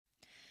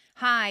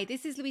Hi,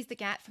 this is Louise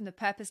Degat from the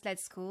Purpose-Led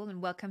School,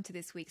 and welcome to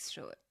this week's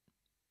short.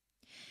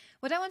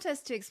 What I want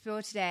us to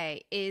explore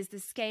today is the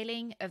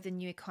scaling of the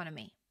new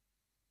economy.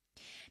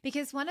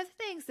 Because one of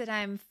the things that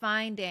I'm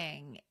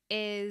finding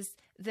is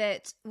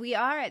that we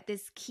are at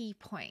this key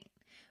point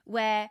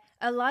where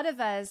a lot of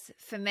us,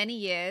 for many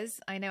years,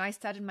 I know I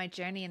started my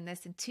journey in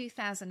this in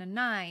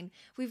 2009,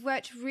 we've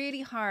worked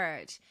really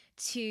hard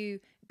to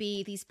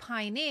be these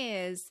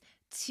pioneers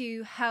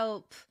to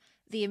help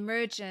the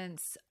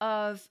emergence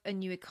of a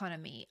new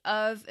economy,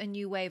 of a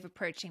new way of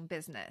approaching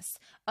business,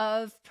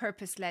 of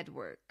purpose-led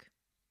work.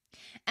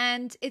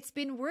 And it's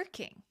been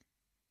working.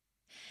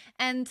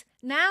 And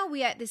now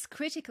we're at this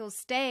critical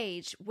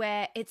stage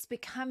where it's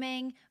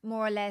becoming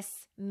more or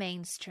less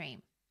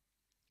mainstream.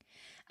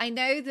 I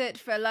know that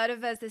for a lot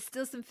of us, there's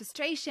still some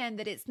frustration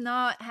that it's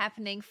not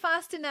happening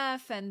fast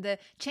enough and the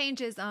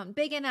changes aren't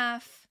big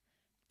enough.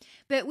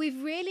 But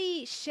we've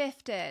really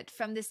shifted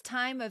from this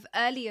time of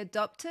early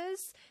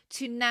adopters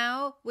to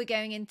now we're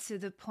going into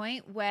the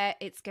point where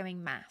it's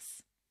going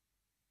mass.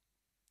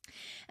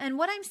 And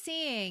what I'm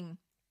seeing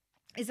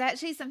is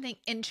actually something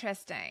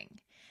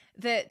interesting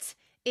that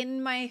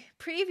in my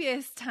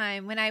previous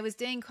time when I was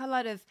doing quite a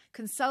lot of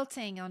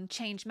consulting on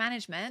change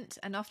management,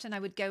 and often I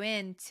would go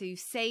in to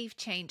save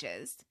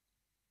changes,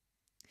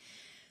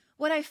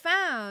 what I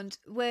found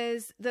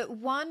was that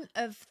one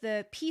of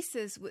the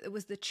pieces that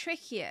was the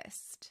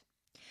trickiest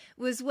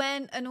was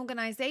when an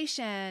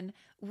organization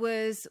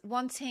was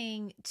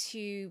wanting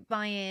to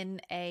buy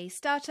in a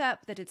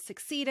startup that had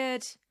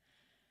succeeded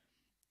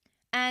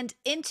and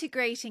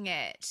integrating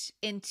it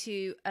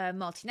into a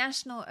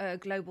multinational or a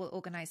global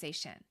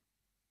organization.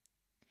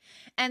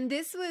 And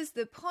this was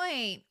the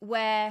point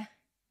where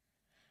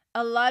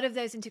a lot of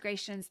those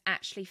integrations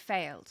actually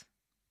failed.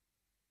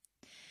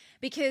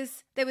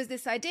 Because there was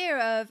this idea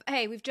of,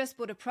 hey, we've just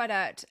bought a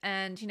product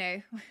and,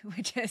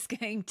 we're just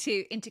going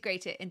to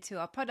integrate it into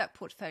our product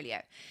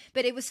portfolio.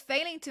 But it was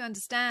failing to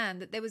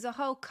understand that there was a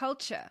whole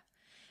culture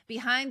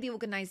behind the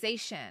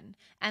organization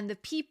and the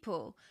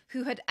people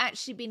who had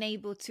actually been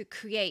able to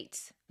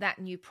create that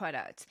new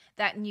product,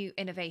 that new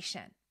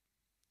innovation.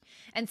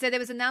 And so there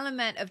was an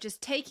element of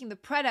just taking the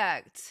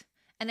product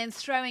and then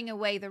throwing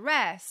away the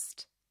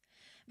rest.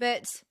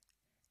 But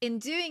in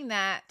doing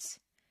that,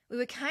 we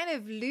were kind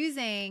of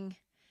losing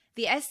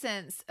the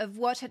essence of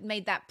what had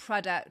made that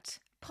product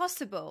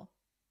possible.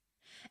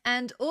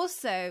 And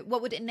also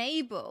what would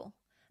enable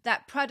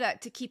that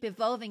product to keep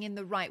evolving in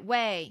the right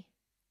way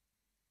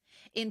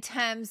in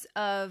terms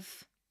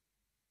of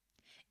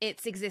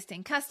its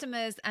existing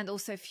customers and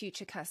also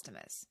future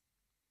customers.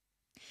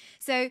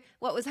 So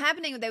what was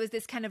happening, there was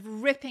this kind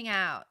of ripping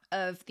out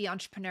of the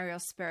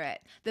entrepreneurial spirit,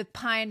 the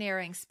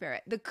pioneering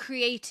spirit, the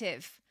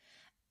creative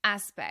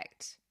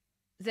aspect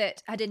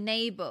that had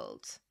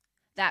enabled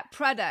that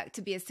product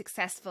to be as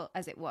successful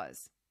as it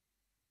was.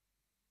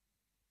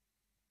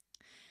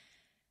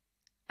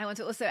 I want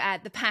to also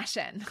add the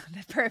passion,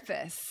 the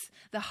purpose,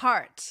 the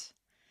heart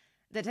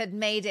that had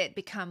made it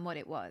become what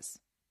it was.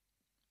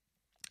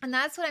 And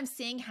that's what I'm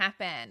seeing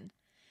happen,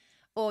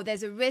 or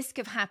there's a risk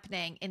of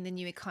happening in the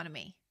new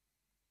economy.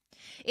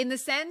 In the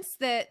sense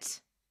that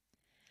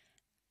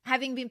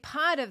having been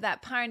part of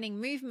that pioneering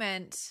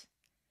movement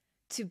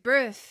to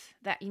birth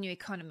that new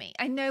economy,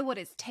 I know what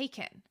it's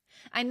taken.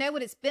 I know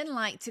what it's been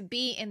like to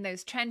be in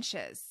those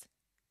trenches,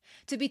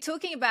 to be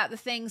talking about the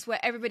things where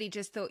everybody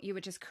just thought you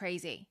were just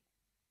crazy,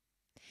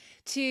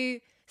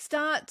 to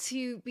start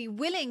to be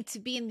willing to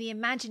be in the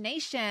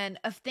imagination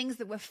of things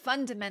that were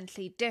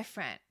fundamentally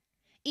different,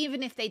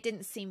 even if they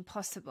didn't seem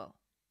possible.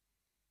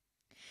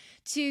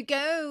 To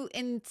go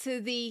into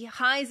the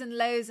highs and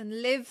lows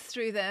and live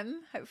through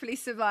them, hopefully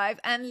survive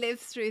and live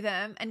through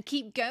them and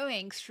keep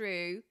going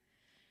through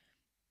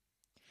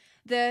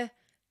the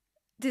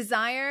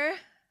desire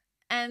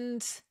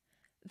and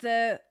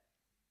the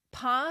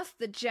path,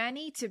 the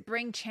journey to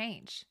bring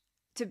change,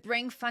 to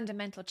bring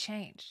fundamental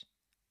change,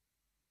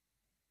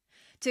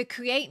 to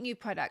create new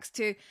products,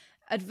 to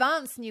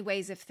advance new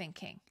ways of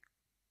thinking,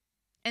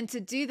 and to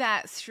do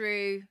that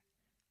through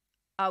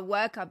our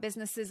work, our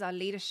businesses, our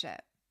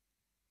leadership.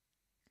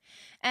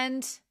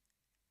 And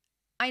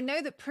I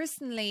know that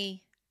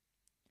personally,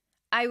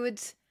 I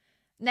would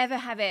never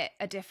have it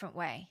a different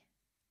way.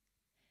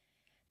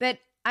 But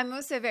I'm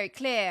also very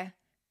clear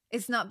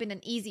it's not been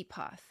an easy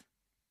path.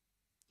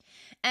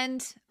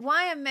 And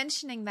why I'm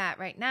mentioning that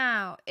right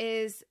now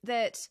is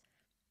that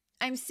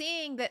I'm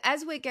seeing that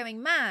as we're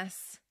going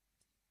mass,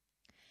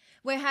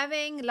 we're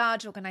having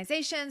large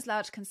organizations,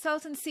 large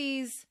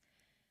consultancies,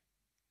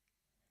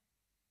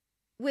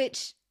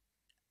 which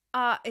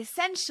are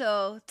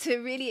essential to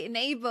really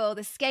enable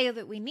the scale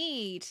that we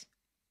need.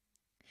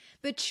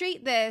 But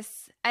treat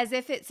this as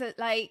if it's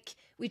like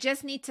we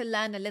just need to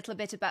learn a little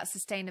bit about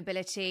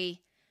sustainability,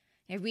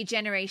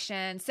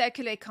 regeneration,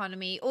 circular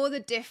economy, all the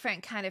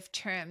different kind of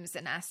terms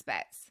and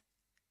aspects.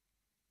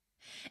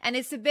 And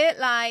it's a bit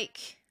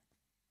like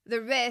the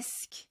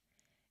risk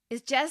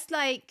is just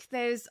like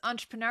those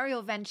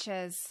entrepreneurial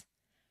ventures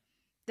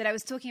that I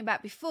was talking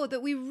about before,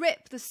 that we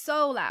rip the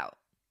soul out.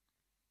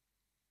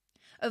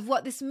 of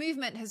what this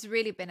movement has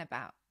really been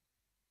about.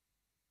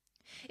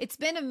 It's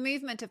been a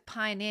movement of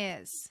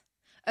pioneers,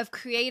 of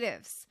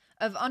creatives,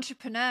 of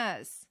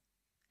entrepreneurs,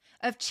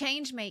 of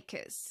change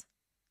makers,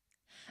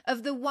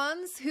 of the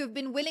ones who have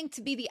been willing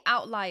to be the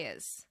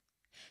outliers,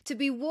 to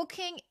be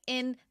walking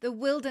in the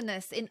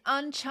wilderness in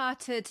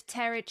uncharted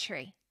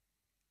territory,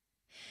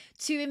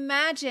 to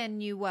imagine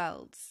new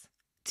worlds,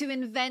 to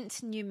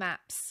invent new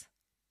maps.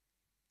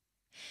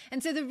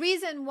 And so the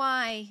reason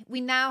why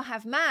we now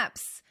have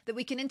maps that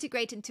we can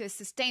integrate into a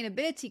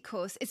sustainability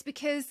course is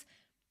because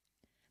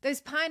those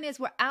pioneers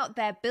were out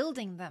there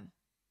building them,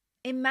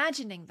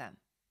 imagining them.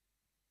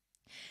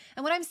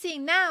 And what I'm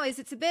seeing now is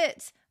it's a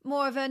bit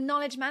more of a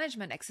knowledge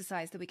management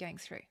exercise that we're going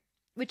through,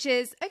 which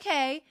is,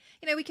 okay,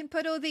 we can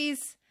put all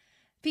these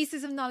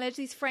pieces of knowledge,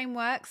 these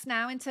frameworks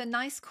now into a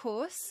nice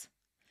course,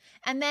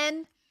 and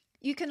then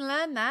you can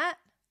learn that,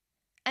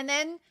 and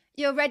then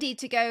you're ready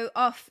to go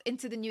off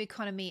into the new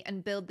economy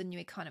and build the new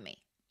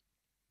economy.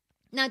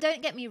 Now,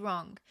 don't get me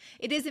wrong.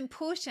 It is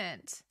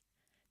important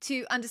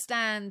to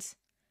understand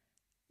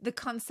the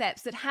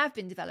concepts that have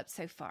been developed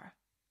so far.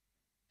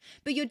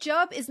 But your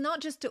job is not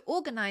just to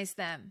organize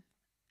them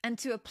and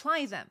to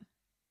apply them.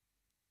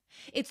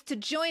 It's to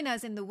join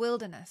us in the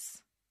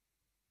wilderness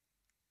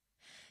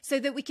so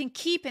that we can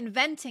keep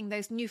inventing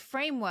those new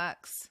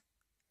frameworks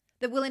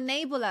that will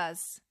enable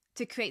us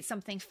to create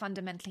something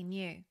fundamentally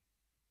new.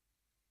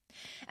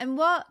 And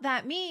what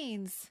that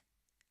means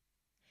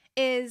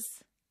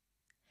is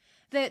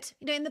that,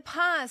 in the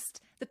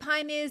past, the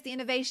pioneers, the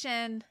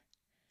innovation,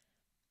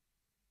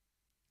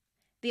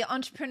 the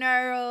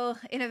entrepreneurial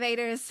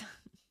innovators,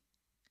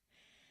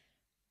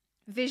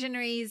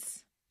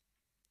 visionaries,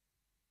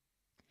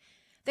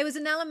 there was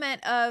an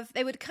element of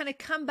they would kind of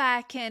come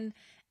back and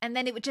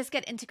then it would just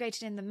get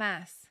integrated in the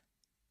mass.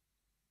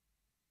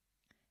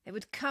 They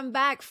would come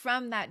back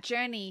from that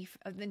journey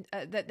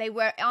that they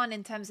were on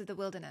in terms of the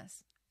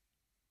wilderness.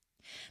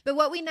 But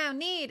what we now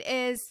need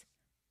is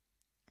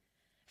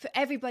for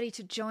everybody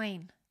to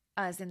join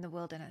us in the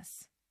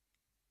wilderness,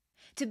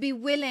 to be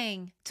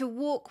willing to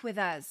walk with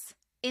us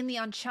in the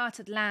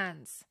uncharted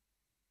lands,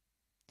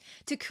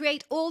 to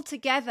create all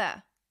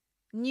together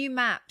new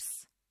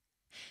maps,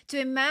 to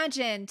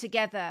imagine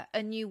together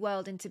a new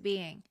world into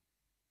being,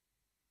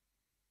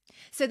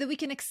 so that we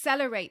can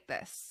accelerate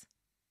this.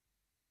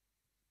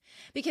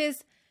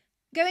 Because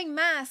going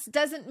mass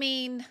doesn't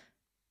mean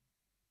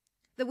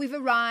that we've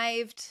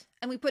arrived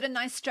and we put a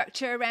nice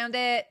structure around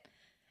it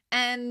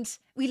and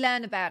we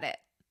learn about it.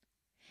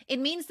 It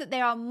means that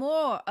there are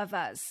more of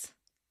us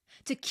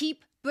to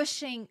keep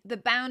pushing the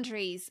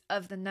boundaries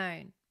of the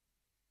known,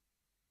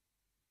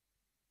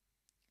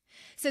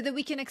 so that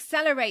we can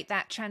accelerate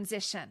that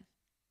transition,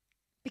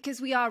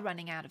 because we are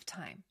running out of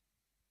time.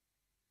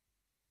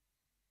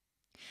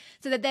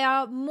 So that there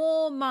are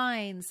more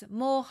minds,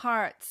 more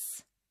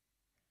hearts,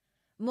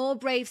 more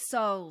brave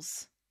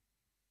souls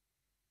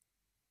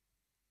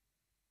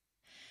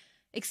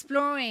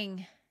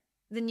exploring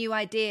the new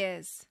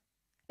ideas,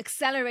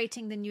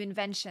 accelerating the new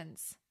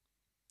inventions,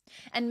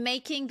 and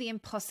making the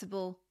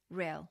impossible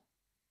real.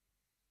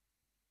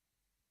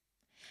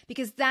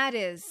 Because that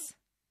is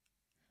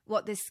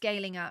what this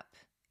scaling up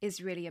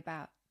is really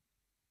about.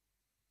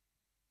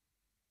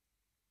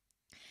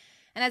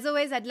 And as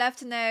always, I'd love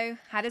to know,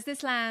 how does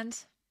this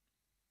land?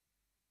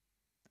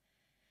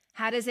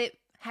 How does it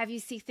have you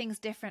see things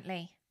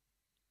differently?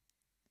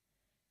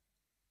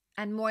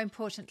 And more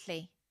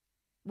importantly,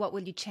 what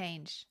will you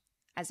change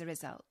as a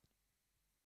result?